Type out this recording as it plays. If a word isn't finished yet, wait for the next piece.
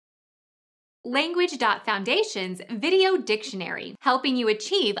Language.Foundation's Video Dictionary, helping you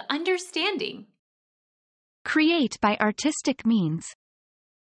achieve understanding. Create by artistic means.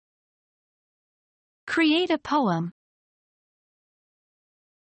 Create a poem.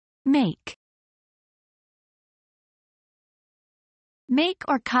 Make. Make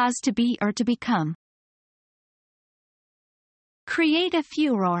or cause to be or to become. Create a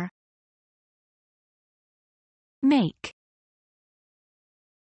furor. Make.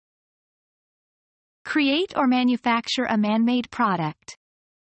 Create or manufacture a man-made product.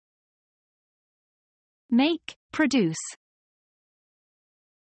 Make, produce.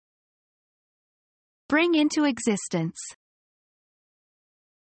 Bring into existence.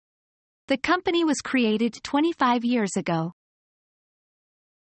 The company was created 25 years ago.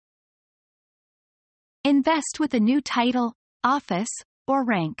 Invest with a new title, office, or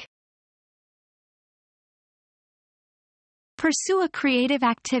rank. Pursue a creative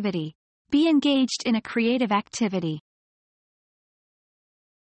activity. Be engaged in a creative activity.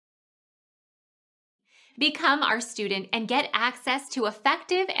 Become our student and get access to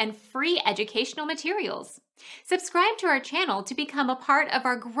effective and free educational materials. Subscribe to our channel to become a part of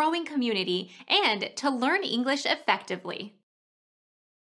our growing community and to learn English effectively.